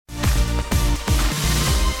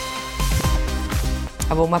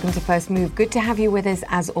A warm welcome to First Move. Good to have you with us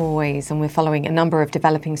as always. And we're following a number of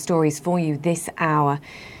developing stories for you this hour,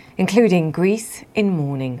 including Greece in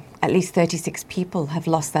mourning. At least 36 people have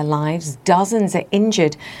lost their lives. Dozens are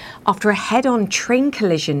injured after a head-on train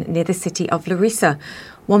collision near the city of Larissa.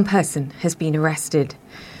 One person has been arrested.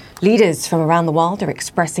 Leaders from around the world are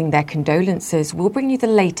expressing their condolences. We'll bring you the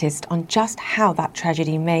latest on just how that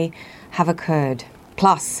tragedy may have occurred.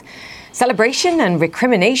 Plus, celebration and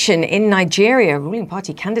recrimination in Nigeria. Ruling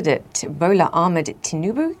party candidate Bola Ahmed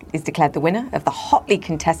Tinubu is declared the winner of the hotly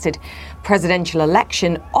contested presidential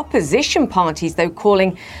election. Opposition parties, though,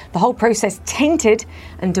 calling the whole process tainted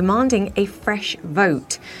and demanding a fresh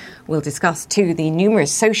vote. We'll discuss, too, the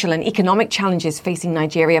numerous social and economic challenges facing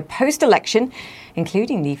Nigeria post-election,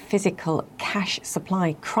 including the physical cash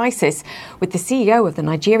supply crisis, with the CEO of the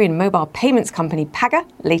Nigerian mobile payments company Paga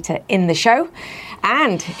later in the show.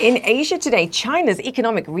 And in Asia today, China's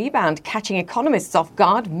economic rebound catching economists off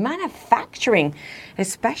guard. Manufacturing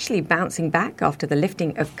especially bouncing back after the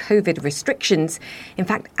lifting of COVID restrictions. In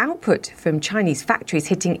fact, output from Chinese factories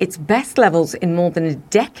hitting its best levels in more than a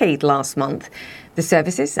decade last month. The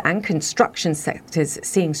services and construction sectors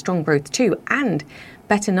seeing strong growth too, and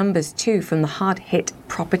better numbers too from the hard-hit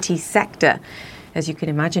property sector. As you can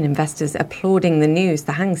imagine, investors applauding the news.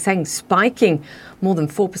 The Hang Seng spiking more than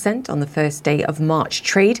 4% on the first day of March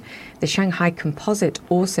trade. The Shanghai Composite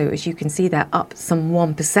also, as you can see there, up some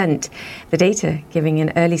 1%. The data giving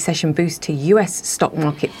an early session boost to US stock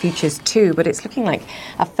market futures too, but it's looking like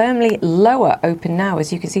a firmly lower open now.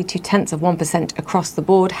 As you can see, 0.2% across the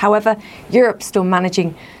board. However, Europe still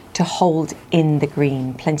managing to hold in the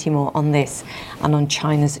green. Plenty more on this and on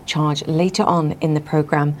China's charge later on in the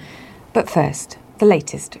programme. But first, the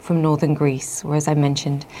latest from northern Greece, where, as I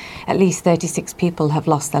mentioned, at least 36 people have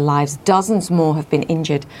lost their lives. Dozens more have been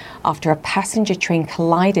injured after a passenger train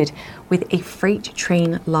collided with a freight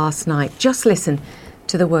train last night. Just listen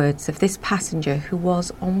to the words of this passenger who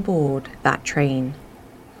was on board that train.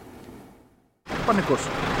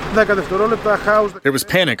 There was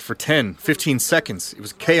panic for 10, 15 seconds. It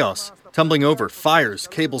was chaos, tumbling over, fires,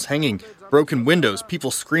 cables hanging, broken windows,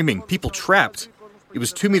 people screaming, people trapped. It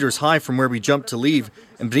was 2 meters high from where we jumped to leave,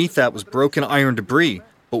 and beneath that was broken iron debris.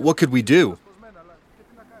 But what could we do?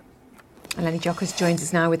 Eleni Giokos joins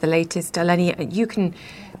us now with the latest. Eleni, you can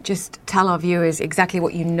just tell our viewers exactly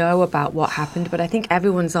what you know about what happened, but I think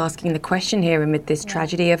everyone's asking the question here amid this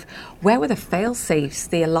tragedy of where were the fail-safes,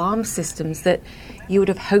 the alarm systems that you would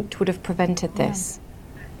have hoped would have prevented this?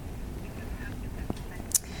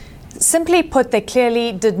 Simply put, they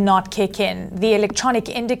clearly did not kick in. The electronic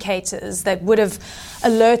indicators that would have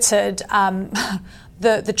alerted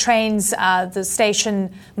the train's, the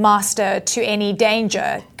station master to any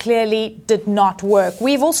danger clearly did not work.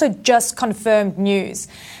 We've also just confirmed news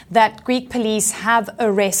that Greek police have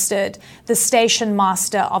arrested the station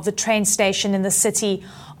master of the train station in the city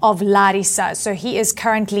of Larissa. So he is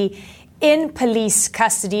currently in police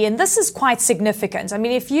custody, and this is quite significant. I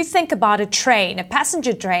mean, if you think about a train, a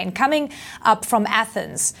passenger train coming up from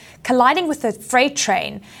Athens, colliding with a freight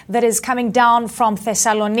train that is coming down from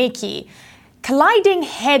Thessaloniki, colliding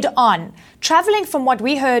head on, traveling from what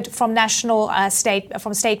we heard from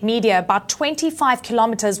state media, about 25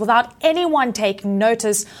 kilometers without anyone taking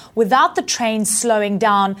notice, without the train slowing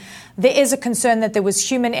down. There is a concern that there was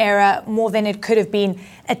human error more than it could have been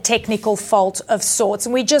a technical fault of sorts.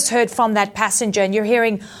 And we just heard from that passenger, and you're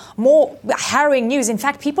hearing more harrowing news. In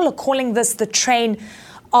fact, people are calling this the train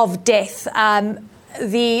of death.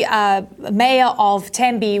 The mayor of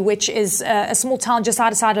Tembi, which is a small town just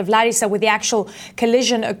outside of Larissa where the actual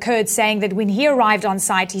collision occurred, saying that when he arrived on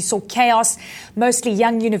site, he saw chaos, mostly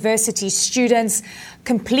young university students,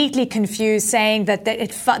 completely confused, saying that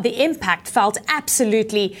the impact felt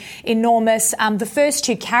absolutely enormous. The first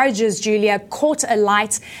two carriages, Julia, caught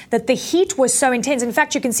alight, that the heat was so intense. In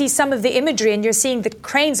fact, you can see some of the imagery, and you're seeing that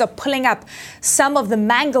cranes are pulling up some of the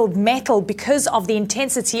mangled metal because of the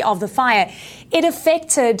intensity of the fire. It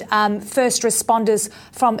affected first responders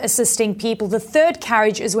from assisting people. The third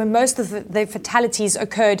carriage is where most of the fatalities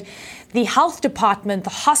occurred. The health department, the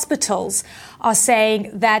hospitals are saying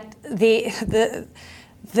that the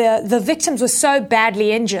victims were so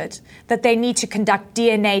badly injured that they need to conduct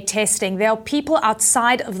DNA testing. There are people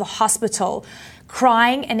outside of the hospital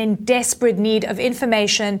crying and in desperate need of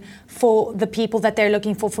information for the people that they're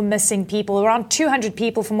looking for missing people. Around 200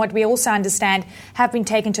 people, from what we also understand, have been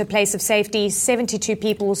taken to a place of safety. 72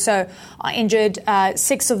 people or so are injured.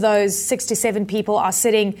 6 of those 67 people are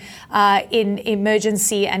sitting in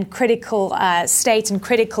emergency and critical state and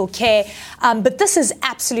critical care. But this has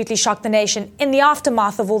absolutely shocked the nation. In the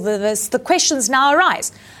aftermath of all of this, the questions now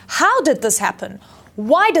arise. How did this happen?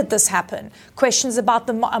 Why did this happen? Questions about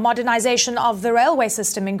the modernization of the railway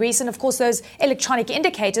system in Greece. And of course, those electronic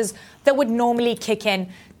indicators that would normally kick in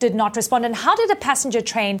did not respond. And how did a passenger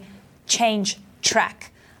train change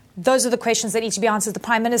track? Those are the questions that need to be answered. The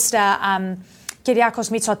Prime Minister, Kyriakos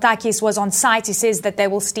Mitsotakis, was on site. He says that they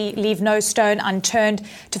will leave no stone unturned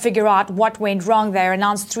to figure out what went wrong. They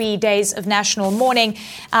announced 3 days of national mourning.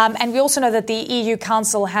 And we also know that the EU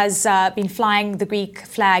Council has been flying the Greek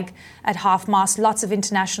flag at half-mast. Lots of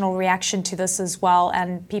international reaction to this as well,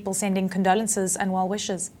 and people sending condolences and well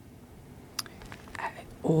wishes.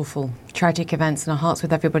 Awful, tragic events, and our hearts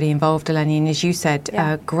with everybody involved, Eleni. And as you said,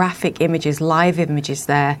 graphic images, live images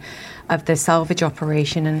there of the salvage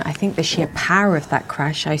operation, and I think the sheer power of that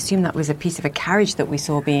crash. I assume that was a piece of a carriage that we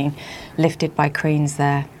saw being lifted by cranes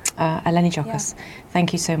there. Eleni Giokos,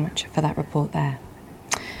 thank you so much for that report there.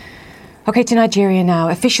 OK, to Nigeria now.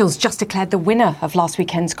 Officials just declared the winner of last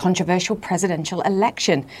weekend's controversial presidential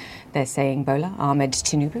election. They're saying Bola Ahmed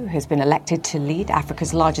Tinubu has been elected to lead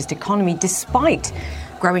Africa's largest economy despite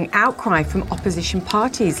growing outcry from opposition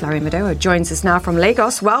parties. Larry Madowo joins us now from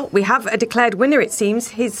Lagos. Well, we have a declared winner, it seems.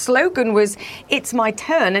 His slogan was, "It's my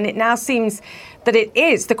turn," and it now seems that it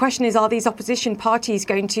is. The question is, are these opposition parties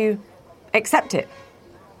going to accept it?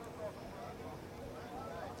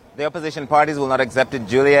 The opposition parties will not accept it,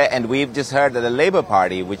 Julia, and we've just heard that the Labour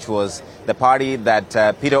Party, which was the party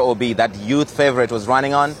that Peter Obi, that youth favourite, was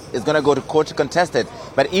running on, is going to go to court to contest it.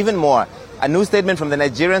 But even more, a new statement from the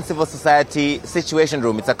Nigerian Civil Society Situation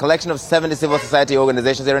Room. It's a collection of 70 civil society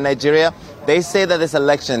organizations here in Nigeria. They say that this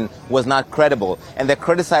election was not credible, and they're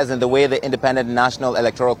criticizing the way the Independent National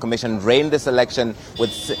Electoral Commission ran this election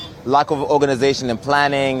with lack of organization and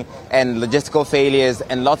planning and logistical failures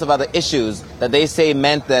and lots of other issues that they say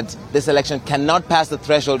meant that this election cannot pass the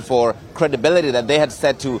threshold for credibility that they had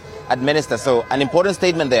set to administer. So an important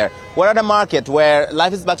statement there. We're at a market where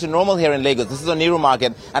life is back to normal here in Lagos. This is Oniru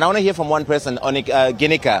Market, and I want to hear from one person,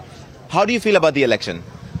 Ginika. How do you feel about the election?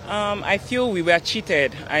 I feel we were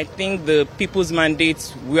cheated. I think the people's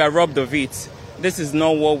mandate, we are robbed of it. This is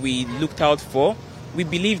not what we looked out for. We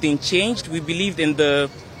believed in change. We believed in the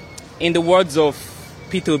words of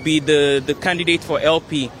Peter B, the candidate for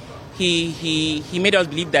LP. He made us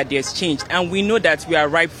believe that there's change, and we know that we are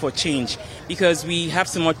ripe for change because we have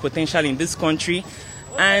so much potential in this country,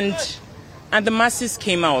 and the masses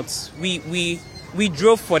came out. We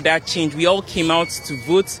drove for that change. We all came out to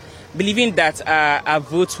vote, believing that our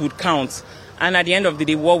votes would count. And at the end of the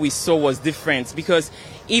day, what we saw was different, because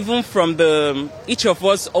even from each of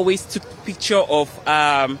us always took picture of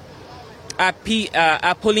our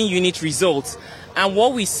polling unit results. And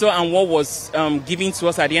what we saw and what was given to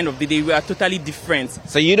us at the end of the day, we are totally different.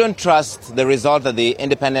 So you don't trust the result that the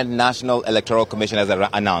Independent National Electoral Commission has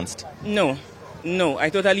announced? No, I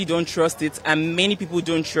totally don't trust it, and many people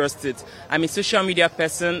don't trust it. I'm a social media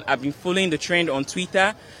person. I've been following the trend on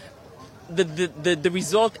Twitter. The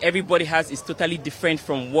result everybody has is totally different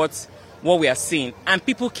from what we are seeing, and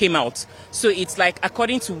people came out. So it's like,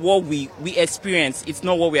 according to what we experience, it's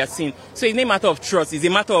not what we are seeing. So it's not a matter of trust, it's a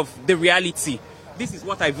matter of the reality. This is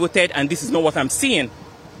what I voted, and this is not what I'm seeing.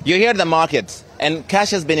 You hear the market, and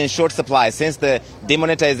cash has been in short supply since the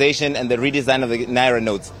demonetization and the redesign of the Naira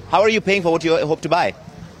notes. How are you paying for what you hope to buy?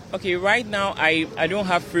 Okay, right now I don't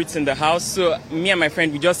have fruits in the house, so me and my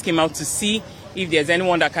friend, we just came out to see if there's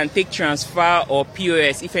anyone that can take transfer or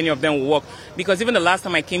POS, if any of them will work. Because even the last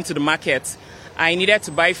time I came to the market, I needed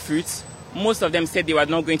to buy fruits. Most of them said they were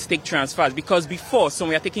not going to take transfers, because before, some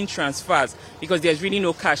were taking transfers because there's really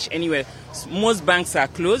no cash anywhere. Most banks are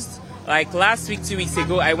closed. Like last week, 2 weeks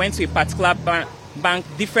ago, I went to a particular bank,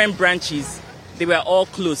 different branches, they were all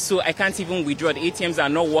closed. So I can't even withdraw. The ATMs are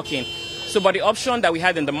not working. So, but the option that we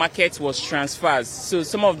had in the market was transfers. So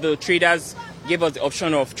some of the traders gave us the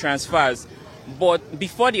option of transfers. But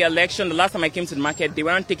before the election, the last time I came to the market, they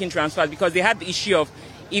weren't taking transfers because they had the issue of,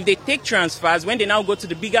 if they take transfers, when they now go to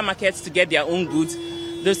the bigger markets to get their own goods,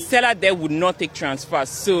 the seller there would not take transfers.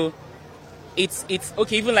 So it's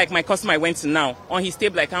okay. Even like my customer I went to now, on his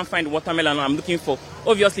table I can't find the watermelon I'm looking for.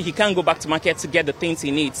 Obviously, he can't go back to market to get the things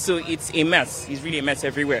he needs. So it's a mess. It's really a mess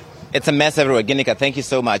everywhere. It's a mess everywhere. Ginika, thank you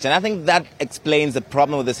so much. And I think that explains the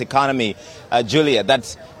problem with this economy, Julia,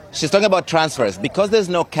 that she's talking about transfers. Because there's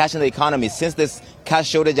no cash in the economy, since this cash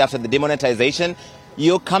shortage after the demonetization,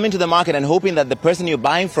 you're coming to the market and hoping that the person you're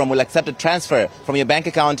buying from will accept a transfer from your bank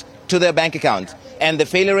account to their bank account. And the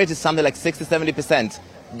failure rate is something like 60-70%.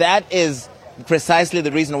 That is precisely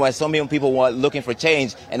the reason why so many people were looking for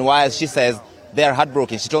change, and why, as she says, they're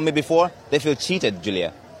heartbroken. She told me before, they feel cheated,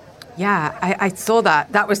 Julia. Yeah, I saw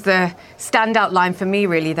that. That was the standout line for me,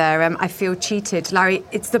 really, there. I feel cheated. Larry,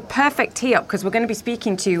 it's the perfect tee-up because we're going to be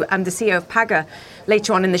speaking to the CEO of Paga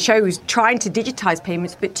later on in the show, who's trying to digitise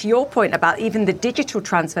payments. But to your point about even the digital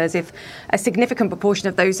transfers, if a significant proportion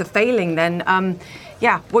of those are failing, then,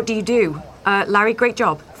 what do you do? Larry, great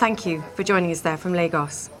job. Thank you for joining us there from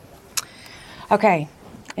Lagos. OK.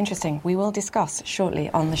 Interesting. We will discuss shortly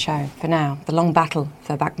on the show. For now, the long battle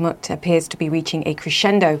for Bakhmut appears to be reaching a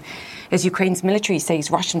crescendo as Ukraine's military says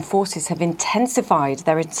Russian forces have intensified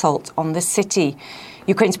their assault on the city.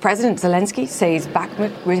 Ukraine's President Zelensky says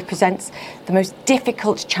Bakhmut represents the most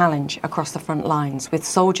difficult challenge across the front lines, with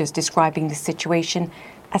soldiers describing the situation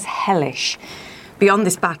as hellish. Beyond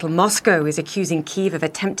this battle, Moscow is accusing Kyiv of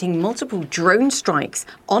attempting multiple drone strikes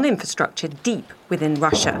on infrastructure deep within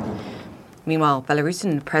Russia. Meanwhile,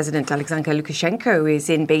 Belarusian President Alexander Lukashenko is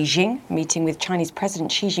in Beijing, meeting with Chinese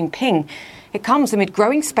President Xi Jinping. It comes amid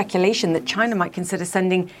growing speculation that China might consider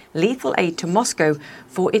sending lethal aid to Moscow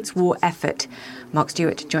for its war effort. Mark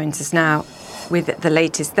Stewart joins us now with the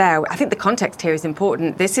latest there. I think the context here is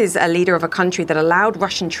important. This is a leader of a country that allowed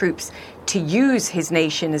Russian troops to use his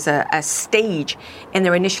nation as a stage in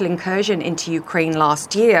their initial incursion into Ukraine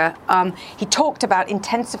last year. He talked about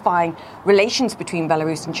intensifying relations between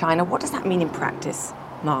Belarus and China. What does that mean in practice,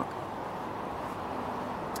 Mark?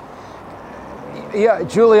 Yeah,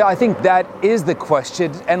 Julia, I think that is the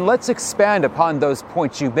question. And let's expand upon those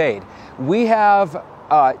points you made. We have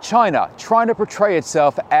China trying to portray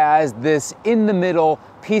itself as this in-the-middle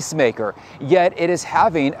peacemaker, yet it is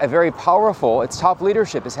having a very powerful, its top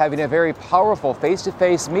leadership is having a very powerful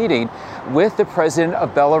face-to-face meeting with the president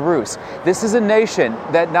of Belarus. This is a nation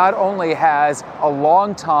that not only has a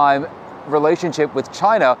long-time relationship with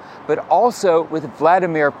China, but also with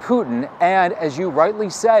Vladimir Putin, and as you rightly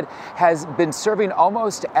said, has been serving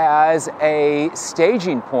almost as a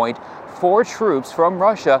staging point for troops from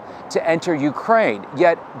Russia to enter Ukraine.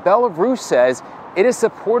 Yet Belarus says it is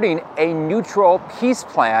supporting a neutral peace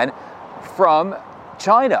plan from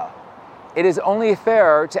China. It is only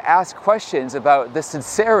fair to ask questions about the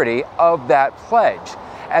sincerity of that pledge.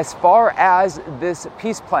 As far as this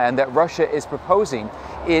peace plan that Russia is proposing,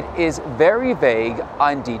 it is very vague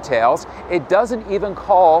on details. It doesn't even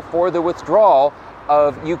call for the withdrawal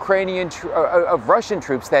of of Russian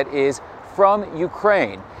troops, that is, from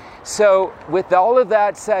Ukraine. So with all of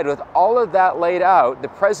that said, with all of that laid out, the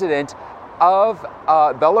president of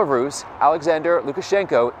Belarus, Alexander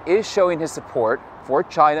Lukashenko, is showing his support for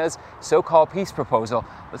China's so-called peace proposal.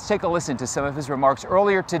 Let's take a listen to some of his remarks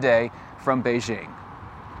earlier today from Beijing.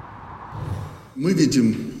 We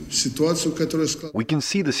can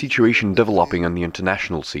see the situation developing on the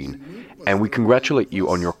international scene, and we congratulate you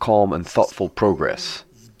on your calm and thoughtful progress.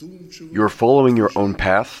 You're following your own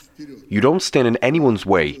path, you don't stand in anyone's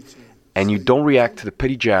way, and you don't react to the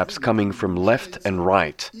petty jabs coming from left and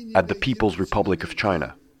right at the People's Republic of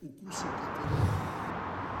China.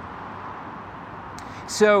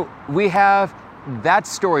 So we have that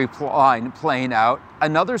storyline playing out.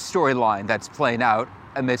 Another storyline that's playing out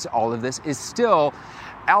amidst all of this is still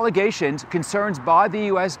allegations, concerns by the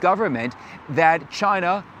U.S. government that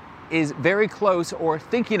China is very close or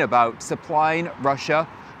thinking about supplying Russia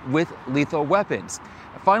with lethal weapons.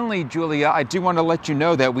 Finally, Julia, I do want to let you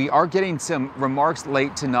know that we are getting some remarks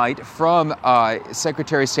late tonight from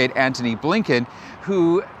Secretary of State Antony Blinken,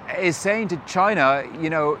 who is saying to China, you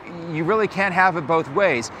know, you really can't have it both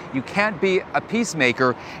ways. You can't be a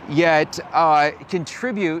peacemaker, yet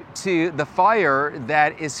contribute to the fire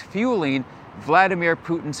that is fueling Vladimir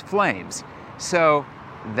Putin's flames. So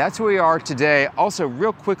that's where we are today. Also,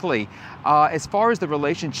 real quickly, as far as the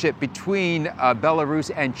relationship between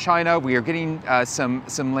Belarus and China, we are getting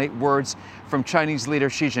some late words from Chinese leader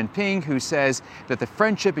Xi Jinping, who says that the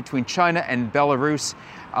friendship between China and Belarus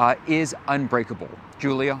is unbreakable.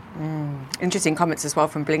 Julia? Interesting comments as well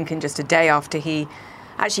from Blinken just a day after he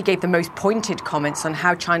actually gave the most pointed comments on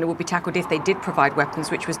how China would be tackled if they did provide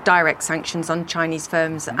weapons, which was direct sanctions on Chinese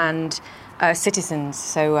firms and citizens.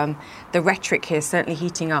 So the rhetoric here is certainly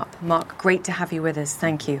heating up. Mark, great to have you with us.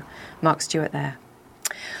 Thank you. Mark Stewart there.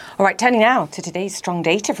 All right, turning now to today's strong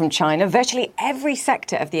data from China. Virtually every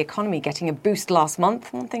sector of the economy getting a boost last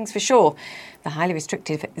month. One thing's for sure, the highly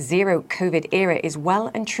restrictive zero-COVID era is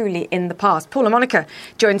well and truly in the past. Paul and Monica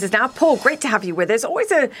joins us now. Paul, great to have you with us.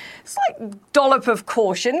 Always a slight dollop of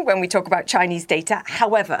caution when we talk about Chinese data.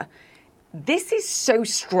 However, this is so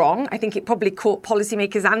strong, I think it probably caught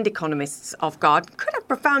policymakers and economists off guard. Could have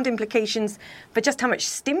profound implications for just how much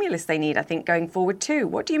stimulus they need, I think, going forward too.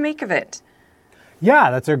 What do you make of it?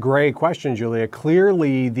 Yeah, that's a great question, Julia.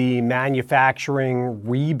 Clearly, the manufacturing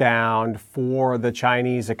rebound for the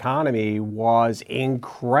Chinese economy was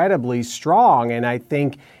incredibly strong. And I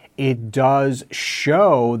think it does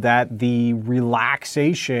show that the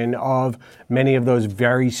relaxation of many of those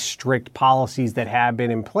very strict policies that have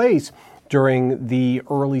been in place during the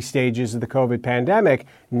early stages of the COVID pandemic,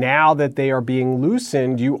 now that they are being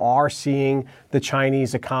loosened, you are seeing the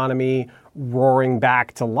Chinese economy roaring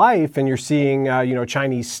back to life, and you're seeing,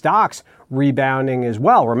 Chinese stocks rebounding as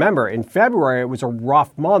well. Remember, in February, it was a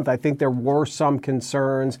rough month. I think there were some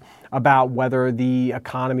concerns about whether the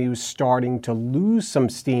economy was starting to lose some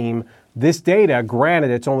steam. This data,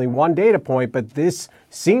 granted, it's only one data point, but this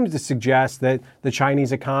seems to suggest that the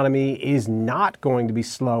Chinese economy is not going to be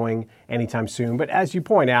slowing anytime soon. But as you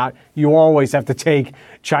point out, you always have to take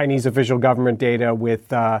Chinese official government data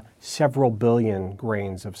with several billion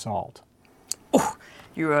grains of salt. Oh,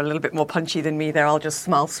 you were a little bit more punchy than me there. I'll just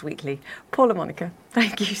smile sweetly. Paula Monica,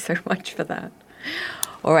 thank you so much for that.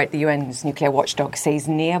 All right, the UN's nuclear watchdog says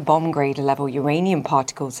near bomb-grade level uranium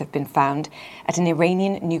particles have been found at an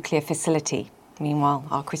Iranian nuclear facility. Meanwhile,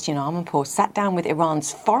 our Christian Amanpour sat down with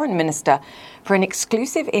Iran's foreign minister for an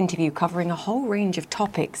exclusive interview covering a whole range of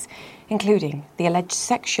topics, including the alleged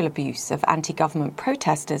sexual abuse of anti-government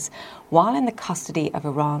protesters while in the custody of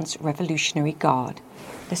Iran's Revolutionary Guard.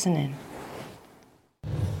 Listen in.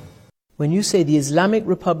 When you say the Islamic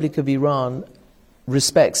Republic of Iran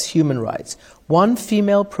respects human rights, one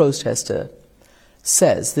female protester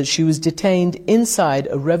says that she was detained inside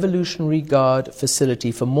a Revolutionary Guard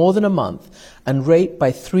facility for more than a month and raped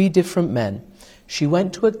by 3 different men. She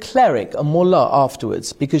went to a cleric, a mullah,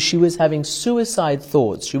 afterwards because she was having suicide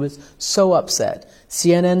thoughts. She was so upset.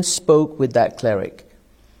 CNN spoke with that cleric.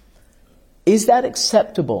 Is that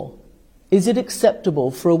acceptable? Is it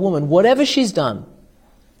acceptable for a woman, whatever she's done,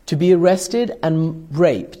 to be arrested and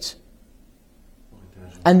raped?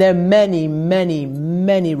 And there are many, many,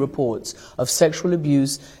 many reports of sexual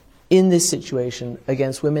abuse in this situation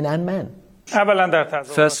against women and men.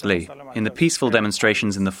 Firstly, in the peaceful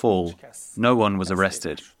demonstrations in the fall, no one was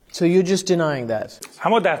arrested. So you're just denying that?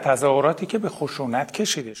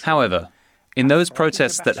 However, in those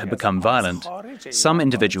protests that had become violent, some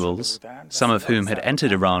individuals, some of whom had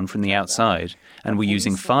entered Iran from the outside and were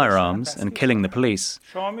using firearms and killing the police,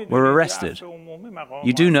 were arrested.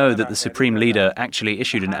 You do know that the Supreme Leader actually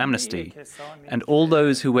issued an amnesty, and all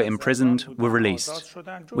those who were imprisoned were released,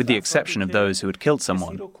 with the exception of those who had killed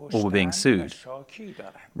someone or were being sued.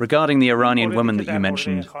 Regarding the Iranian woman that you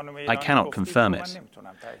mentioned, I cannot confirm it.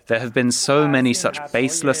 There have been so many such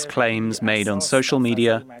baseless claims made on social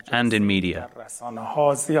media and in media.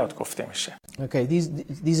 Okay,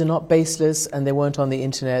 these are not baseless and they weren't on the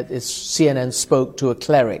internet. CNN spoke to a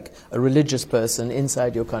cleric, a religious person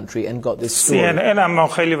inside your country and got this story.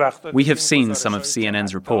 We have seen some of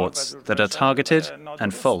CNN's reports that are targeted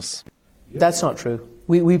and false. That's not true.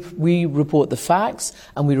 We report the facts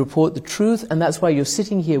and we report the truth, and that's why you're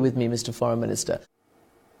sitting here with me, Mr. Foreign Minister.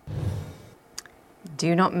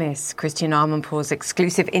 Do not miss Christian Amanpour's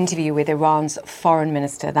exclusive interview with Iran's foreign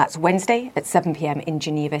minister. That's Wednesday at 7 p.m. in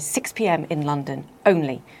Geneva, 6 p.m. in London,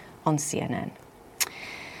 only on CNN.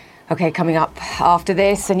 OK, coming up after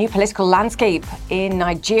this, a new political landscape in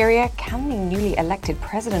Nigeria. Can the newly elected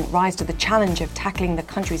president rise to the challenge of tackling the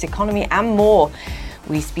country's economy and more?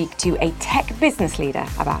 We speak to a tech business leader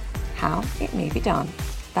about how it may be done.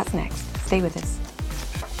 That's next. Stay with us.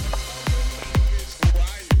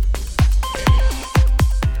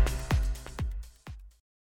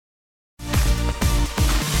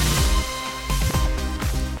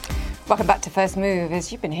 Welcome back to First Move.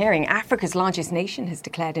 As you've been hearing, Africa's largest nation has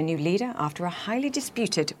declared a new leader after a highly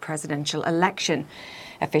disputed presidential election.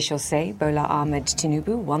 Officials say Bola Ahmed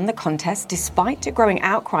Tinubu won the contest despite a growing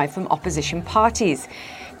outcry from opposition parties.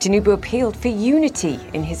 Tinubu appealed for unity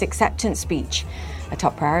in his acceptance speech. A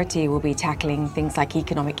top priority will be tackling things like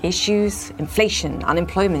economic issues, inflation,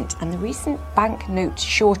 unemployment, and the recent banknote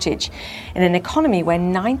shortage in an economy where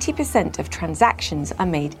 90% of transactions are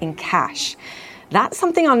made in cash. That's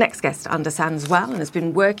something our next guest understands well and has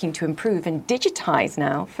been working to improve and digitise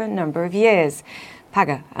now for a number of years.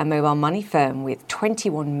 Paga, a mobile money firm with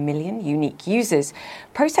 21 million unique users,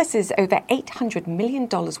 processes over $800 million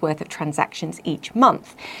worth of transactions each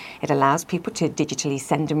month. It allows people to digitally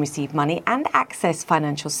send and receive money and access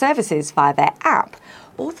financial services via their app,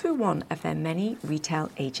 all through one of their many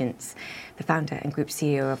retail agents. The founder and group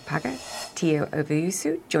CEO of Paga, Tayo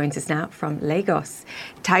Oviosu, joins us now from Lagos.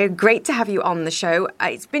 Tayo, great to have you on the show.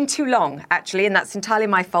 It's been too long, actually, and that's entirely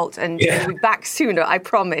my fault, and we'll be back sooner, I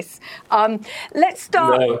promise. Let's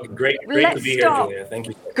start. No, great to be here, Julia. Thank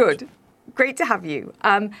you. Good. great to have you.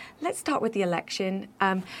 Let's start with the election.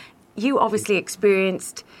 You obviously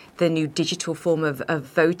experienced the new digital form of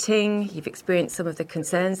voting. You've experienced some of the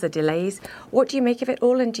concerns, the delays. What do you make of it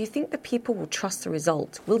all? And do you think the people will trust the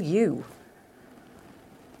result? Will you?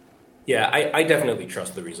 Yeah, I definitely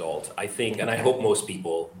trust the result. I think, and I hope most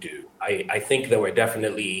people do. I think there were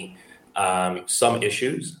definitely some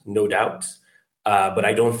issues, no doubt, but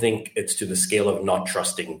I don't think it's to the scale of not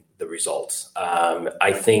trusting the results.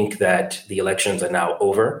 I think that the elections are now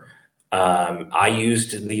over. I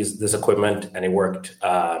used this equipment and it worked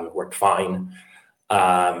fine.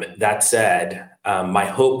 That said, my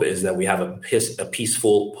hope is that we have a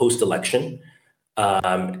peaceful post-election.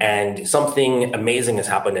 And something amazing has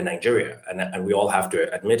happened in Nigeria, and we all have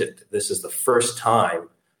to admit it. This is the first time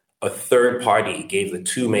a third party gave the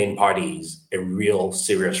two main parties a real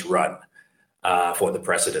serious run for the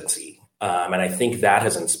presidency. And I think that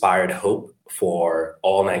has inspired hope for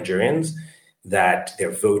all Nigerians that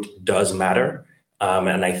their vote does matter.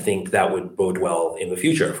 And I think that would bode well in the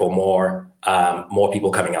future for more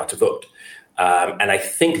people coming out to vote. And I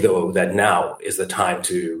think, though, that now is the time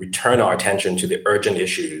to return our attention to the urgent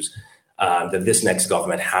issues that this next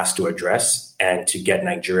government has to address and to get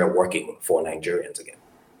Nigeria working for Nigerians again.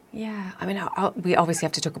 Yeah, I mean, we obviously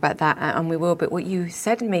have to talk about that, and we will, but what you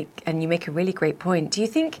said and you make a really great point. Do you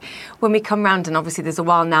think when we come round, and obviously there's a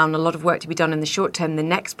while now and a lot of work to be done in the short term, the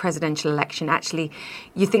next presidential election, actually,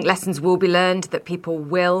 you think lessons will be learned, that people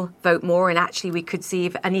will vote more, and actually we could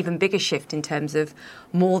see an even bigger shift in terms of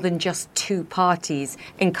more than just two parties,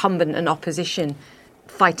 incumbent and opposition,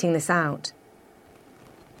 fighting this out?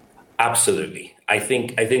 Absolutely. I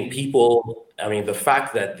think people, the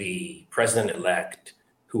fact that the president-elect,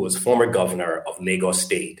 who was former governor of Lagos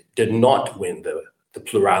State, did not win the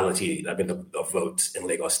plurality of votes in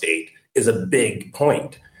Lagos State is a big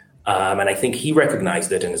point. And I think he recognized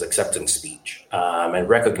it in his acceptance speech and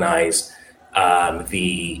recognized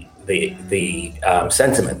the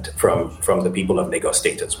sentiment from the people of Lagos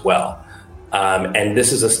State as well. And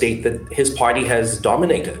this is a state that his party has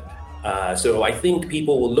dominated. So I think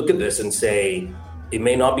people will look at this and say, it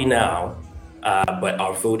may not be now, but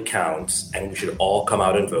our vote counts and we should all come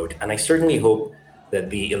out and vote. And I certainly hope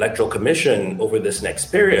that the Electoral Commission over this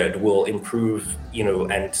next period will improve,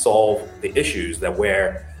 and solve the issues that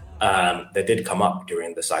did come up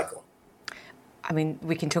during the cycle. I mean,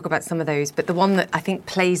 we can talk about some of those, but the one that I think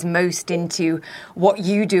plays most into what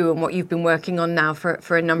you do and what you've been working on now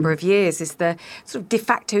for a number of years is the sort of de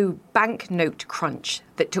facto banknote crunch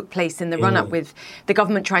that took place in the run-up with the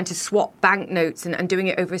government trying to swap banknotes and doing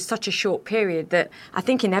it over such a short period that I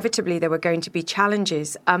think inevitably there were going to be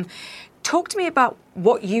challenges. Talk to me about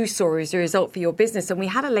what you saw as a result for your business. And we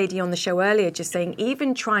had a lady on the show earlier just saying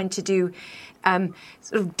even trying to do sort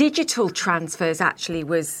of digital transfers actually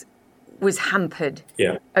was hampered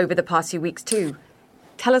over the past few weeks too.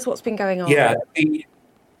 Tell us what's been going on. Yeah,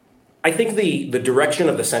 I think the direction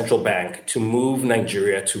of the central bank to move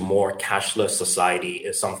Nigeria to more cashless society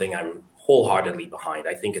is something I'm wholeheartedly behind.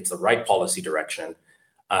 I think it's the right policy direction.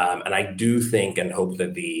 And I do think and hope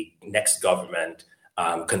that the next government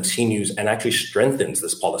continues and actually strengthens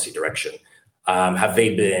this policy direction. Have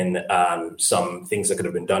they been some things that could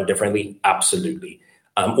have been done differently? Absolutely.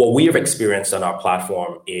 What we have experienced on our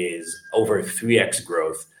platform is over 3x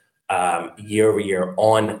growth year over year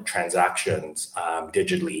on transactions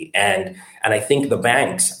digitally. And I think the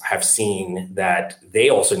banks have seen that they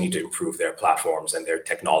also need to improve their platforms and their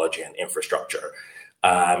technology and infrastructure.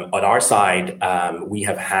 On our side, we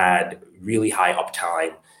have had really high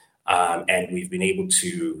uptime and we've been able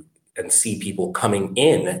to and see people coming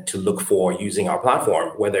in to look for using our platform,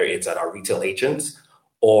 whether it's at our retail agents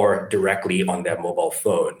or directly on their mobile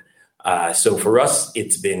phone. So for us,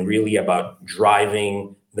 it's been really about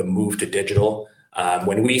driving the move to digital.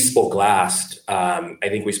 When we spoke last, I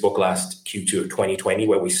think we spoke last Q2 of 2020,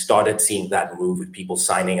 where we started seeing that move with people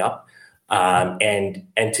signing up. And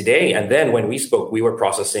today, and then when we spoke, we were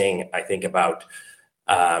processing,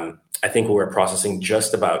 we were processing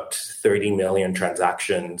just about 30 million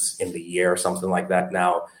transactions in the year or something like that.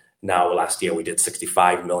 Now last year we did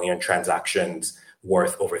 65 million transactions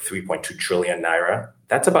worth over 3.2 trillion naira.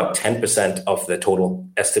 That's about 10% of the total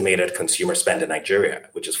estimated consumer spend in Nigeria,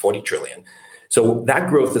 which is 40 trillion. So that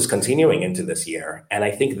growth is continuing into this year. And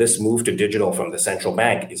I think this move to digital from the central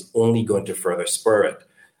bank is only going to further spur it.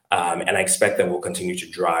 And I expect that we'll continue to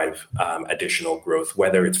drive additional growth,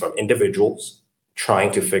 whether it's from individuals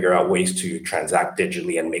trying to figure out ways to transact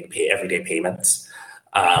digitally and make everyday payments,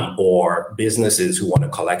 or businesses who want to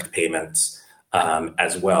collect payments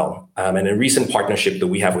as well. And a recent partnership that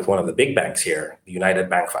we have with one of the big banks here, the United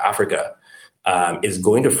Bank for Africa, is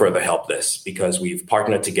going to further help this because we've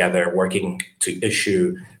partnered together working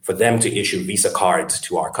for them to issue Visa cards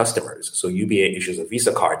to our customers. So UBA issues a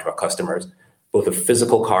Visa card to our customers, both a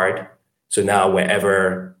physical card. So now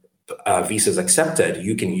wherever Visa is accepted,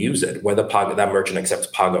 you can use it, whether that merchant accepts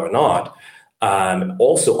Paga or not.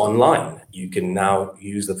 Also online, you can now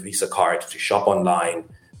use the Visa card to shop online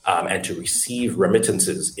and to receive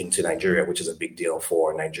remittances into Nigeria, which is a big deal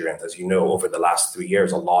for Nigerians. As you know, over the last 3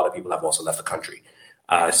 years, a lot of people have also left the country.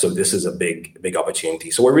 So this is a big opportunity.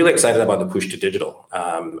 So we're really excited about the push to digital.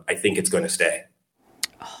 I think it's going to stay.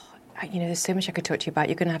 There's so much I could talk to you about.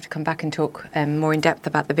 You're going to have to come back and talk more in depth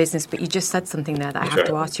about the business. But you just said something there that I have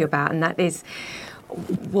to ask you about, and that is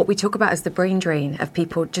what we talk about as the brain drain of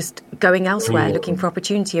people just going elsewhere, looking for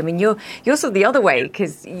opportunity. I mean, you're sort of the other way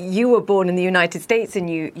because you were born in the United States and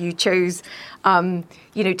you chose,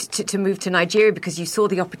 to move to Nigeria because you saw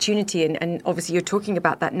the opportunity. And obviously you're talking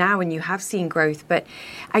about that now and you have seen growth. But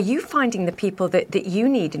are you finding the people that you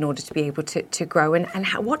need in order to be able to grow? And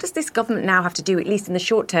what does this government now have to do, at least in the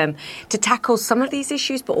short term, to tackle some of these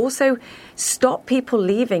issues, but also stop people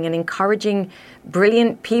leaving and encouraging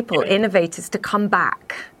brilliant people, innovators to come back?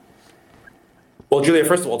 Well, Julia,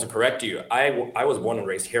 first of all, to correct you, I was born and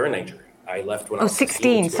raised here in Nigeria. I left when I was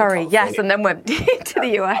 16, sorry, yes, and then went to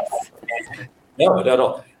the US. No, not at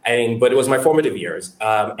all. But it was my formative years.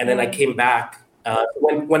 And then I came back.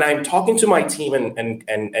 When I'm talking to my team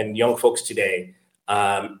and young folks today,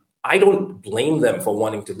 I don't blame them for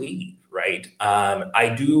wanting to leave, right?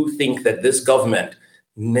 I do think that this government,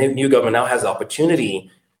 new government now has the opportunity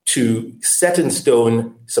to set in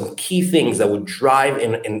stone some key things that would drive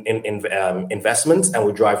investments and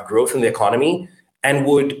would drive growth in the economy and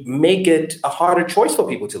would make it a harder choice for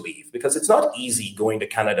people to leave because it's not easy going to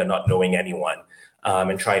Canada not knowing anyone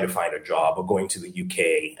and trying to find a job, or going to the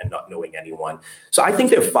UK and not knowing anyone. So I think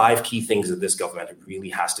there are 5 key things that this government really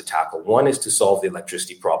has to tackle. One is to solve the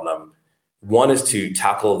electricity problem. One is to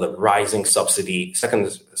tackle the rising subsidy. Second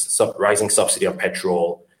is rising subsidy on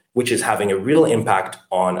petrol, which is having a real impact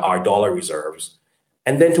on our dollar reserves.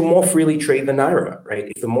 And then to more freely trade the Naira,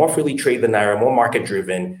 right? If the more freely trade the Naira, more market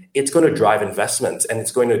driven, it's going to drive investments and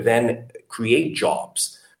it's going to then create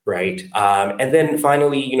jobs, right? And then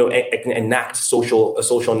finally, enact a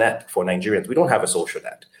social net for Nigerians. We don't have a social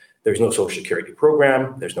net. There's no social security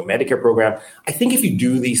program. There's no Medicare program. I think if you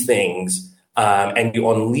do these things and you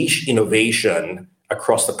unleash innovation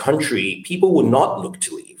across the country, people will not look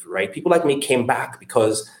to leave, right? People like me came back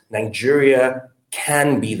because Nigeria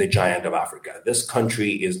can be the giant of Africa. This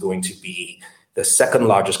country is going to be the second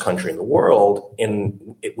largest country in the world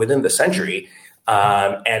within the century.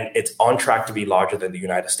 And it's on track to be larger than the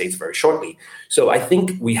United States very shortly. So I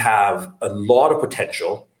think we have a lot of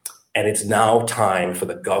potential, and it's now time for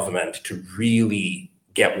the government to really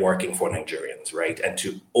get working for Nigerians, right? And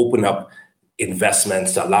to open up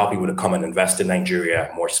investments to allow people to come and invest in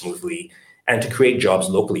Nigeria more smoothly and to create jobs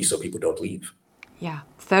locally so people don't leave. Yeah,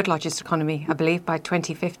 third largest economy, I believe, by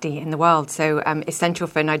 2050 in the world. So essential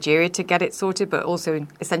for Nigeria to get it sorted, but also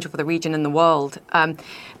essential for the region and the world.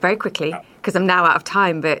 Very quickly, because I'm now out of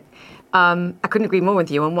time, but I couldn't agree more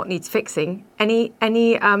with you on what needs fixing. Any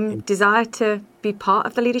desire to be part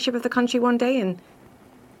of the leadership of the country one day and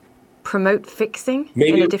promote fixing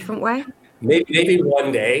in a different way? Maybe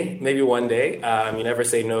one day. You never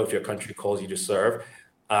say no if your country calls you to serve.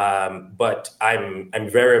 But I'm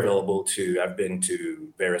very available I've been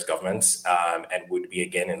to various governments and would be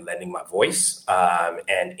again in lending my voice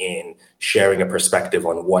and in sharing a perspective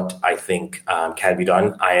on what I think can be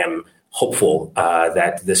done. I am hopeful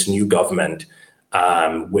that this new government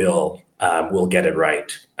will get it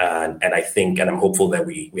right. And I'm hopeful that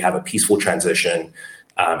we have a peaceful transition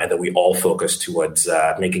and that we all focus towards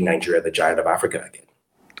making Nigeria the giant of Africa again.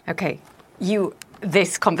 Okay.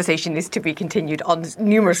 This conversation is to be continued on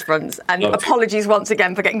numerous fronts, and apologies once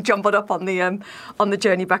again for getting jumbled up on the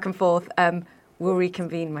journey back and forth. We'll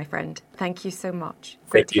reconvene, my friend. Thank you so much.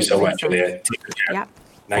 Thank you so much, Julia. Take care. Yeah.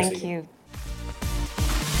 Nice Thank you.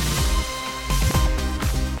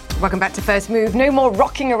 Welcome back to First Move. No more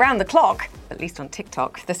rocking around the clock, at least on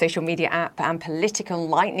TikTok, the social media app, and political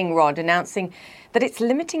lightning rod announcing that it's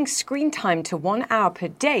limiting screen time to 1 hour per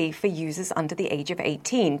day for users under the age of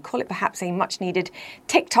 18. Call it perhaps a much-needed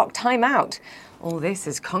TikTok timeout. All this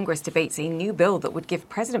as Congress debates a new bill that would give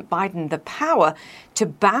President Biden the power to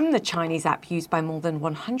ban the Chinese app used by more than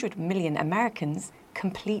 100 million Americans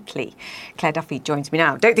completely. Claire Duffy joins me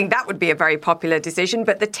now. Don't think that would be a very popular decision,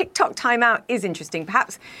 but the TikTok timeout is interesting.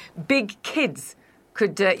 Perhaps big kids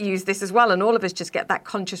could use this as well, and all of us just get that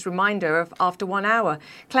conscious reminder of after 1 hour.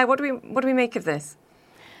 Claire, what do we make of this?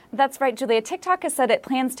 That's right, Julia. TikTok has said it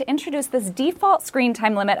plans to introduce this default screen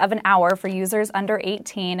time limit of an hour for users under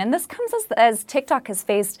 18. And this comes as TikTok has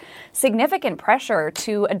faced significant pressure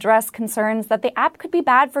to address concerns that the app could be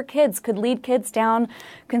bad for kids, could lead kids down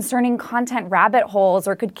concerning content rabbit holes,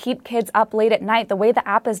 or could keep kids up late at night. The way the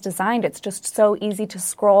app is designed, it's just so easy to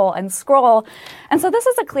scroll and scroll. And so this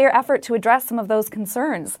is a clear effort to address some of those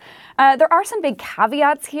concerns. There are some big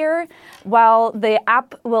caveats here. While the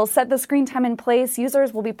app will set the screen time in place,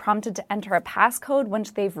 users will be prompted to enter a passcode once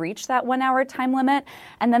they've reached that 1 hour time limit,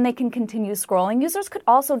 and then they can continue scrolling. Users could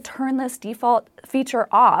also turn this default feature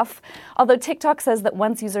off, although TikTok says that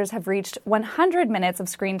once users have reached 100 minutes of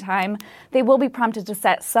screen time, they will be prompted to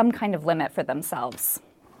set some kind of limit for themselves.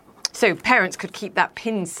 So parents could keep that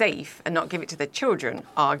pin safe and not give it to their children,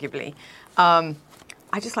 arguably.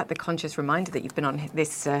 I just like the conscious reminder that you've been on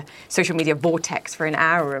this social media vortex for an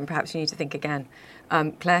hour and perhaps you need to think again.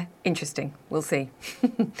 Claire, interesting. We'll see.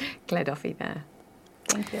 Claire Duffy there.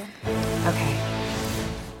 Thank you. Okay.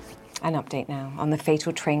 An update now on the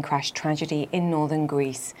fatal train crash tragedy in northern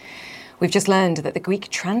Greece. We've just learned that the Greek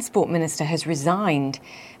transport minister has resigned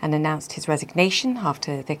and announced his resignation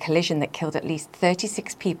after the collision that killed at least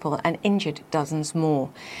 36 people and injured dozens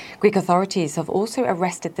more. Greek authorities have also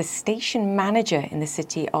arrested the station manager in the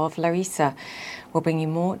city of Larissa. We'll bring you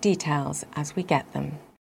more details as we get them.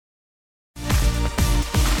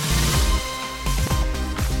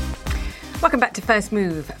 Welcome back to First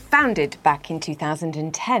Move. Founded back in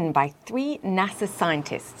 2010 by 3 NASA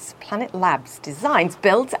scientists, Planet Labs designs,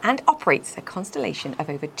 builds and operates a constellation of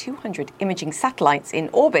over 200 imaging satellites in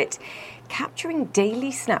orbit, capturing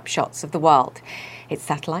daily snapshots of the world. Its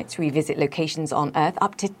satellites revisit locations on Earth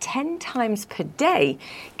up to 10 times per day,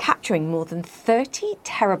 capturing more than 30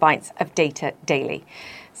 terabytes of data daily.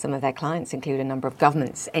 Some of their clients include a number of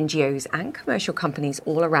governments, NGOs and commercial companies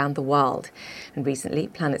all around the world. And recently,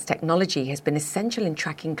 Planet's technology has been essential in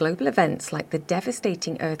tracking global events like the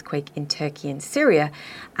devastating earthquake in Turkey and Syria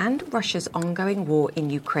and Russia's ongoing war in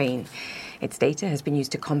Ukraine. Its data has been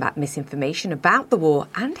used to combat misinformation about the war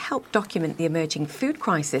and help document the emerging food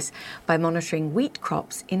crisis by monitoring wheat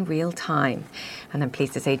crops in real time. And I'm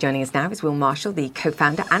pleased to say joining us now is Will Marshall, the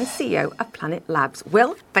co-founder and CEO of Planet Labs.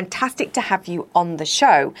 Will, fantastic to have you on the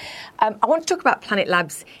show. I want to talk about Planet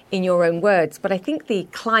Labs in your own words, but I think the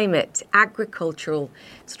climate, agricultural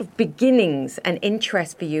sort of beginnings and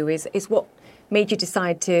interest for you is what made you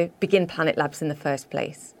decide to begin Planet Labs in the first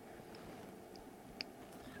place.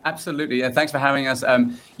 Absolutely. Thanks for having us.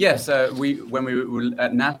 When we were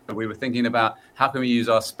at NASA, we were thinking about how can we use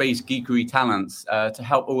our space geekery talents to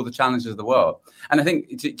help all the challenges of the world. And I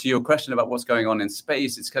think to your question about what's going on in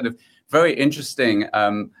space, it's kind of very interesting.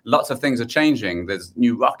 Lots of things are changing. There's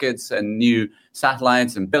new rockets and new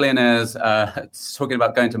satellites and billionaires talking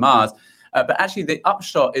about going to Mars. But actually, the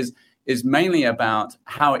upshot is mainly about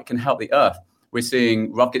how it can help the Earth. We're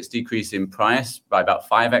seeing rockets decrease in price by about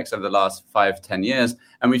 5x over the last 5-10 years.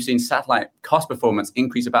 And we've seen satellite cost performance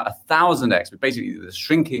increase about 1,000x, basically the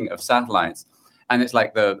shrinking of satellites. And it's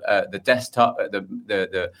like the desktop,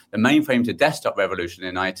 the mainframe to desktop revolution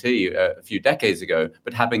in IT a few decades ago,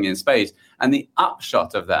 but happening in space. And the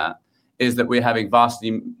upshot of that is that we're having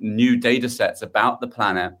vastly new data sets about the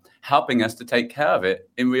planet, helping us to take care of it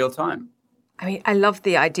in real time. I mean, I love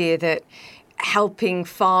the idea that helping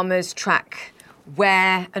farmers track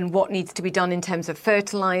where and what needs to be done in terms of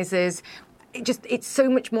fertilizers. It's so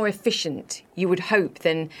much more efficient, you would hope,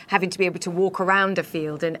 than having to be able to walk around a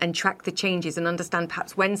field and track the changes and understand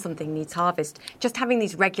perhaps when something needs harvest. Just having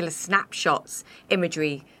these regular snapshots,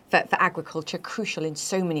 imagery for agriculture, crucial in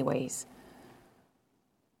so many ways.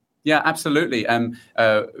 Yeah, absolutely.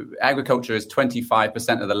 Agriculture is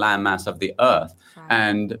 25% of the land mass of the Earth. Right.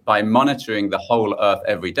 And by monitoring the whole Earth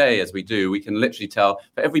every day, as we do, we can literally tell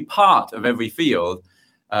for every part of every field,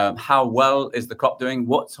 how well is the crop doing?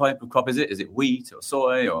 What type of crop is it? Is it wheat or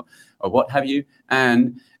soy or what have you?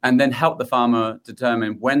 And then help the farmer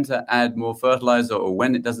determine when to add more fertilizer or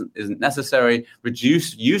when it isn't necessary,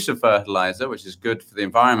 reduce use of fertilizer, which is good for the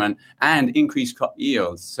environment, and increase crop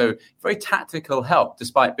yields. So very tactical help,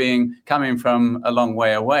 despite coming from a long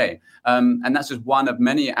way away. And that's just one of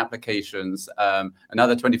many applications.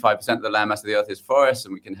 Another 25% of the landmass of the Earth is forests,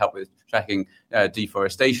 and we can help with tracking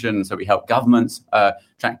deforestation. So we help governments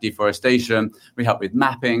track deforestation. We help with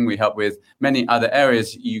mapping. We help with many other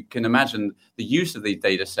areas. You can imagine the use of these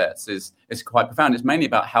data sets is quite profound. It's mainly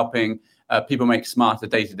about helping people make smarter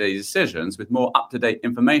day-to-day decisions with more up-to-date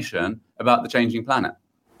information about the changing planet.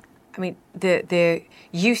 I mean, the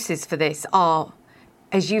uses for this are,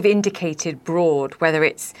 as you've indicated, broad, whether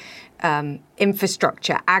it's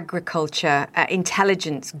infrastructure, agriculture,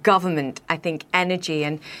 intelligence, government, I think energy.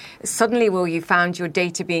 And suddenly, Will, you found your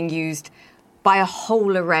data being used by a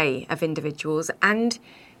whole array of individuals. And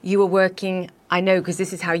you were working, I know, because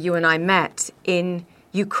this is how you and I met, in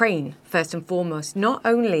Ukraine, first and foremost, not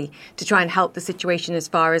only to try and help the situation as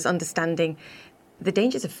far as understanding the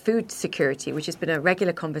dangers of food security, which has been a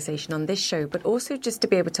regular conversation on this show, but also just to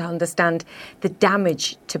be able to understand the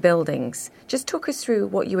damage to buildings. Just talk us through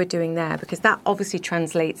what you were doing there, because that obviously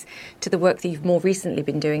translates to the work that you've more recently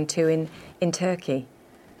been doing too in Turkey.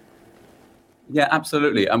 Yeah,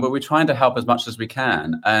 absolutely. And we're trying to help as much as we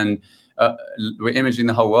can. And we're imaging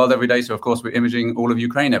the whole world every day. So, of course, we're imaging all of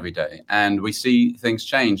Ukraine every day. And we see things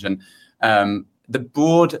change. And the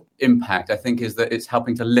broad impact, I think, is that it's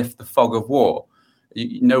helping to lift the fog of war.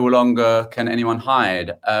 No longer can anyone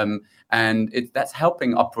hide. And that's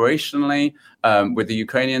helping operationally with the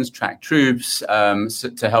Ukrainians track troops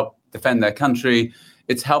to help defend their country.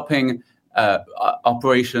 It's helping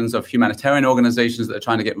operations of humanitarian organizations that are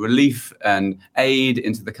trying to get relief and aid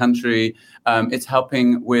into the country. It's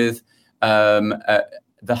helping with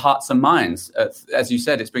the hearts and minds. As you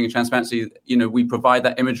said, it's bringing transparency. We provide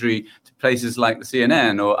that imagery to places like the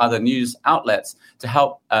CNN or other news outlets to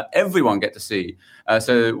help everyone get to see.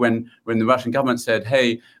 So when the Russian government said,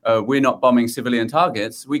 hey, we're not bombing civilian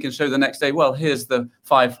targets, we can show the next day, well, here's the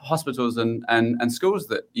 5 hospitals and schools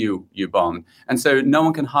that you bombed. And so no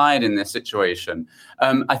one can hide in this situation.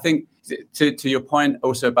 I think to your point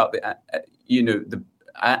also about the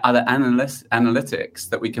other analytics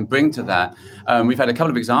that we can bring to that. We've had a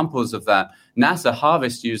couple of examples of that. NASA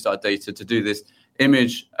Harvest used our data to do this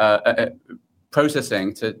image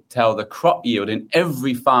processing to tell the crop yield in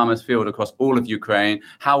every farmer's field across all of Ukraine.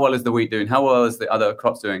 How well is the wheat doing? How well is the other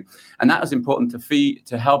crops doing? And that was important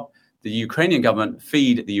to help the Ukrainian government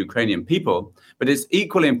feed the Ukrainian people. But it's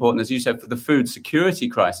equally important, as you said, for the food security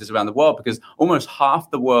crisis around the world, because almost half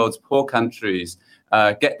the world's poor countries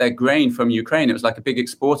get their grain from Ukraine. It was like a big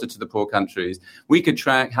exporter to the poor countries. We could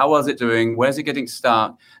track how well is it doing, where's it getting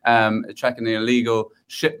stuck, tracking the illegal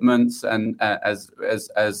shipments, and as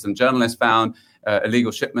some journalists found,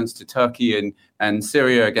 illegal shipments to Turkey and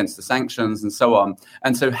Syria against the sanctions and so on.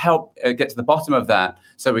 And so help get to the bottom of that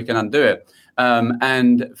so we can undo it.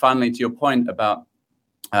 And finally, to your point about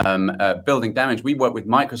building damage, we work with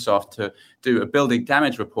Microsoft to do a building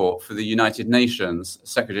damage report for the United Nations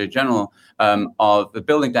Secretary General of the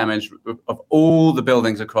building damage of all the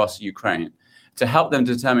buildings across Ukraine, to help them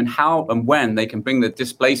determine how and when they can bring the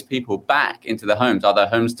displaced people back into their homes. Are their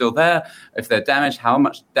homes still there? If they're damaged, how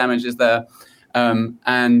much damage is there?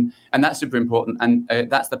 And that's super important. And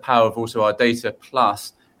that's the power of also our data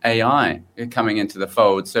plus AI coming into the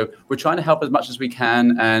fold. So we're trying to help as much as we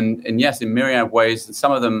can, and yes, in myriad ways, and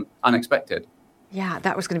some of them unexpected. Yeah,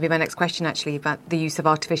 that was going to be my next question, actually, about the use of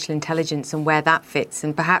artificial intelligence and where that fits.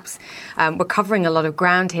 And perhaps we're covering a lot of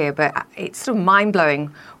ground here, but it's sort of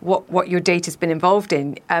mind-blowing what your data's been involved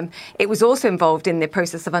in. It was also involved in the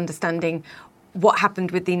process of understanding what happened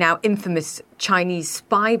with the now infamous Chinese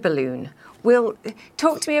spy balloon. Will,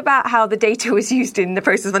 talk to me about how the data was used in the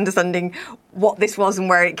process of understanding what this was and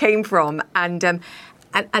where it came from, and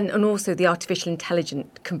also the artificial intelligence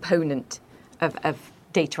component of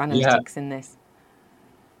data analytics in this.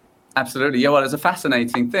 Absolutely. Yeah, well, it's a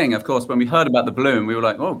fascinating thing. Of course, when we heard about the balloon, we were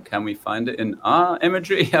like, oh, can we find it in our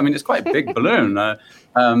imagery? I mean, it's quite a big balloon,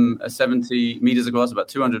 70 meters across, about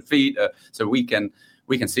 200 feet. So we can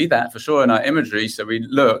see that for sure in our imagery. So we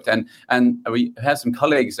looked, and we had some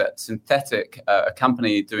colleagues at Synthetic, a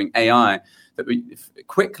company doing AI, that we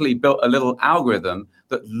quickly built a little algorithm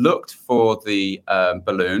that looked for the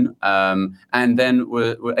balloon and then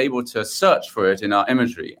were able to search for it in our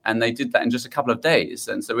imagery. And they did that in just a couple of days.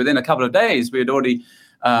 And so within a couple of days, we had already,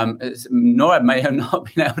 NORAD may have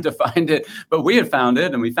not been able to find it, but we had found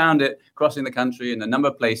it, and we found it crossing the country in a number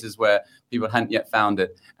of places where people hadn't yet found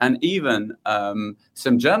it. And even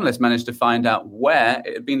some journalists managed to find out where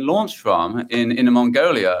it had been launched from in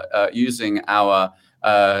Mongolia using our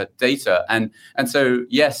data. And so,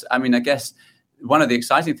 yes, I mean, I guess one of the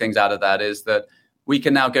exciting things out of that is that we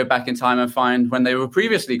can now go back in time and find when they were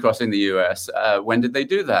previously crossing the US. When did they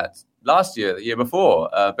do that? Last year, the year before,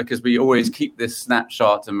 because we always keep this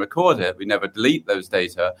snapshot and record it. We never delete those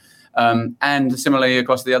data. And similarly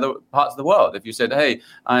across the other parts of the world. If you said, hey,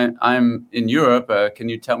 I'm in Europe, can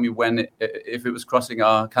you tell me if it was crossing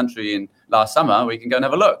our country in last summer, we can go and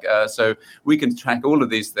have a look. So we can track all of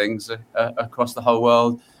these things across the whole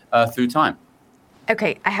world through time.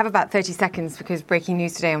 OK, I have about 30 seconds because breaking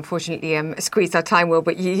news today, unfortunately, squeezed our time, Will.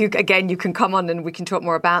 But you can come on and we can talk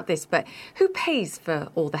more about this. But who pays for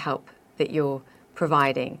all the help that you're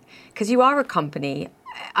providing? Because you are a company.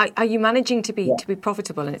 Are you managing to be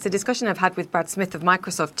profitable? And it's a discussion I've had with Brad Smith of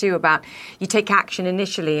Microsoft too about you take action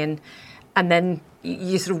initially and then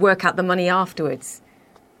you sort of work out the money afterwards.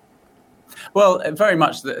 Well, very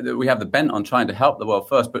much we have the bent on trying to help the world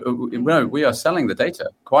first, but we are selling the data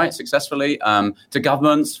quite successfully to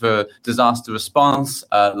governments for disaster response,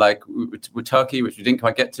 like with Turkey, which we didn't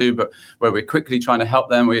quite get to, but where we're quickly trying to help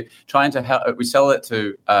them. We're trying to help. We sell it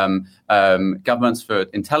to governments for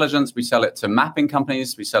intelligence. We sell it to mapping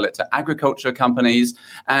companies. We sell it to agriculture companies,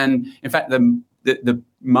 and in fact, the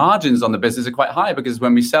margins on the business are quite high because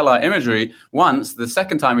when we sell our imagery once, the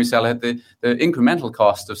second time we sell it, the incremental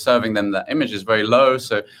cost of serving them that image is very low.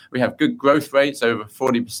 So we have good growth rates, over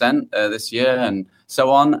 40% this year and so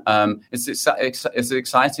on. It's an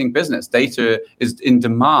exciting business. Data is in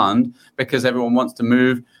demand because everyone wants to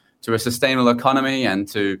move to a sustainable economy and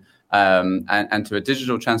to a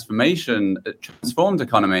digital transformed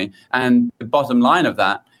economy. And the bottom line of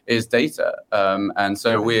that is data. And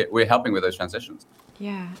so we're helping with those transitions.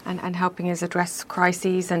 Yeah, and helping us address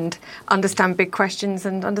crises and understand big questions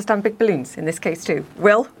and understand big balloons in this case too.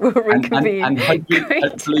 We'll reconvene. And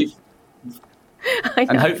hopefully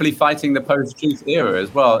fighting the post-truth era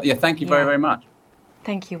as well. Yeah, thank you very, very much.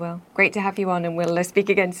 Thank you, Will. Great to have you on, and we'll speak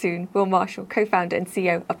again soon. Will Marshall, co-founder and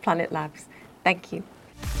CEO of Planet Labs. Thank you.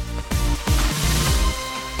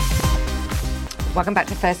 Welcome back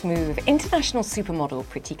to First Move. International supermodel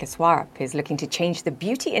Pritika Swarup is looking to change the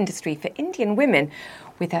beauty industry for Indian women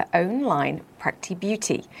with her own line, Prakti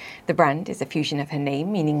Beauty. The brand is a fusion of her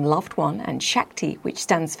name, meaning loved one, and Shakti, which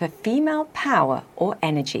stands for female power or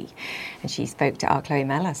energy. And she spoke to our Chloe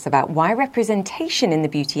Mellas about why representation in the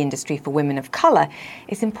beauty industry for women of colour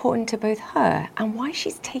is important to both her and why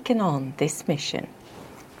she's taken on this mission.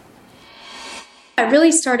 I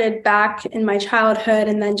really started back in my childhood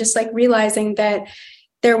and then just like realizing that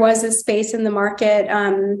there was a space in the market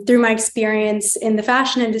through my experience in the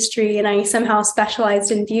fashion industry, and I somehow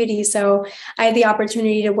specialized in beauty. So I had the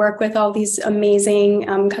opportunity to work with all these amazing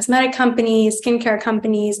cosmetic companies, skincare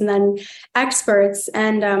companies, and then experts,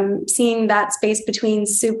 and seeing that space between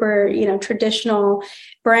super, traditional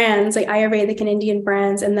brands like Ayurvedic and Indian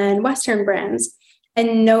brands and then Western brands.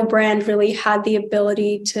 And no brand really had the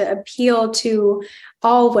ability to appeal to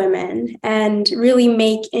all women and really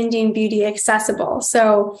make Indian beauty accessible.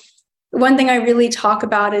 So one thing I really talk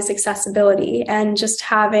about is accessibility and just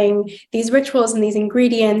having these rituals and these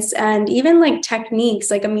ingredients and even like techniques.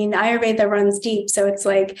 Ayurveda runs deep. So it's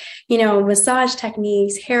like, massage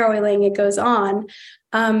techniques, hair oiling, it goes on.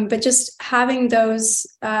 But just having those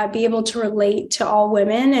be able to relate to all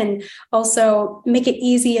women and also make it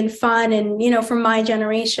easy and fun and, for my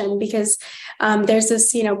generation, because there's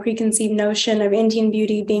this, preconceived notion of Indian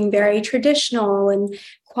beauty being very traditional and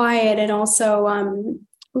quiet and also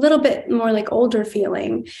a little bit more like older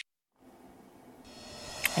feeling.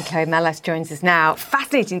 And Chloe Mellas joins us now.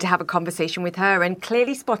 Fascinating to have a conversation with her and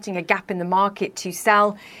clearly spotting a gap in the market to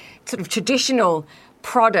sell sort of traditional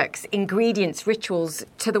products, ingredients, rituals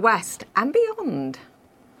to the West and beyond.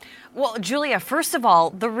 Well, Julia, first of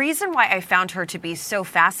all, the reason why I found her to be so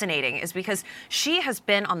fascinating is because she has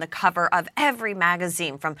been on the cover of every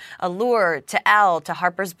magazine from Allure to Elle to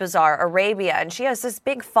Harper's Bazaar, Arabia, and she has this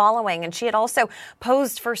big following. And she had also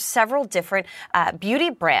posed for several different beauty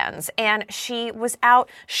brands. And she was out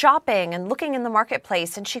shopping and looking in the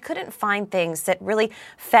marketplace, and she couldn't find things that really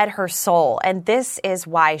fed her soul. And this is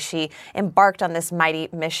why she embarked on this mighty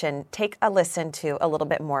mission. Take a listen to a little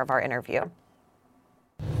bit more of our interview.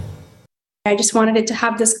 I just wanted it to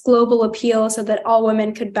have this global appeal so that all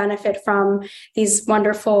women could benefit from these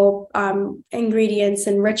wonderful ingredients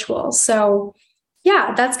and rituals. So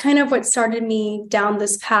yeah, that's kind of what started me down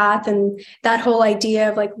this path, and that whole idea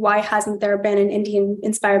of like, why hasn't there been an Indian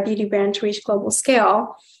inspired beauty brand to reach global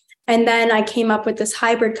scale? And then I came up with this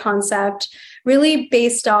hybrid concept really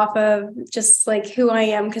based off of just like who I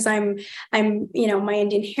am, because I'm my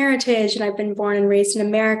Indian heritage and I've been born and raised in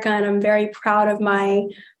America, and I'm very proud of my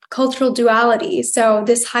cultural duality. So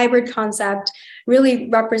this hybrid concept really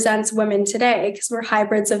represents women today because we're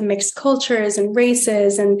hybrids of mixed cultures and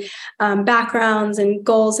races and backgrounds and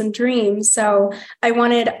goals and dreams. So I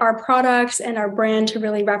wanted our products and our brand to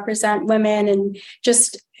really represent women and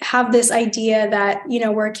just have this idea that,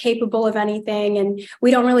 we're capable of anything and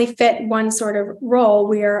we don't really fit one sort of role.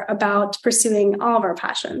 We are about pursuing all of our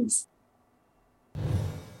passions.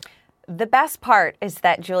 The best part is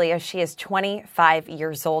that Julia, she is 25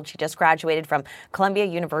 years old. She just graduated from Columbia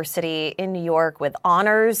University in New York with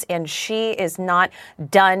honors, and she is not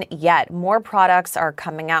done yet. More products are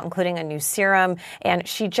coming out, including a new serum, and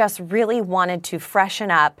she just really wanted to freshen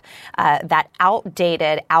up that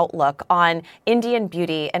outdated outlook on Indian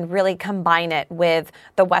beauty and really combine it with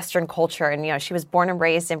the Western culture. And, you know, she was born and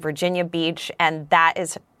raised in Virginia Beach, and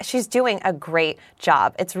she's doing a great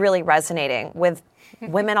job. It's really resonating with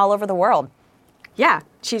women all over the world. Yeah,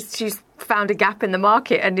 she's found a gap in the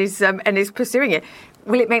market and is pursuing it.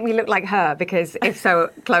 Will it make me look like her? Because if so,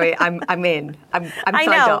 Chloe, I'm in. I'm signed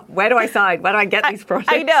up. Where do I sign? Where do I get these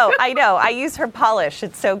products? I know. I use her polish.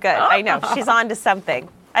 It's so good. I know. She's on to something.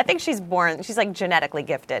 I think she's like genetically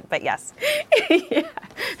gifted, but yes. Yeah.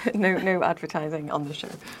 No advertising on the show.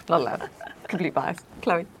 Not allowed. Complete bias.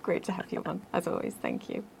 Chloe, great to have you on, as always. Thank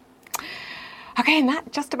you. Okay, and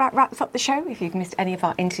that just about wraps up the show. If you've missed any of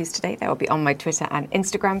our interviews today, they will be on my Twitter and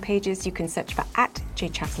Instagram pages. You can search for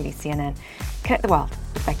 @JChatterleyCNN. Connect the World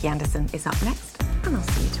with Becky Anderson is up next, and I'll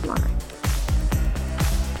see you tomorrow.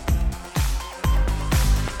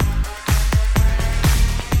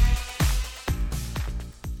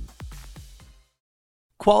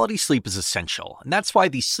 Quality sleep is essential, and that's why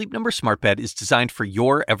the Sleep Number Smart Bed is designed for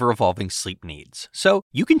your ever-evolving sleep needs. So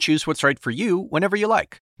you can choose what's right for you whenever you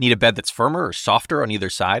like. Need a bed that's firmer or softer on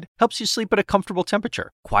either side? Helps you sleep at a comfortable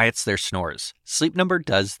temperature. Quiets their snores. Sleep Number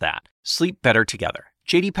does that. Sleep better together.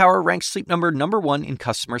 J.D. Power ranks Sleep Number #1 in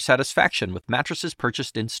customer satisfaction with mattresses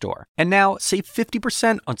purchased in-store. And now, save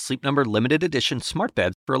 50% on Sleep Number limited edition smart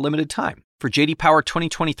beds for a limited time. For J.D. Power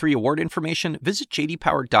 2023 award information, visit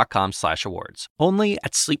jdpower.com/awards. Only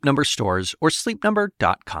at Sleep Number stores or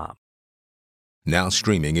sleepnumber.com. Now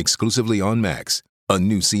streaming exclusively on Max, a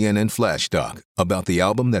new CNN flash doc about the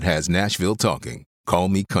album that has Nashville talking, Call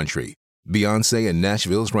Me Country. Beyoncé and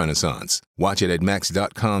Nashville's Renaissance. Watch it at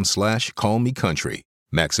max.com/callmecountry.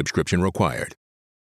 Max subscription required.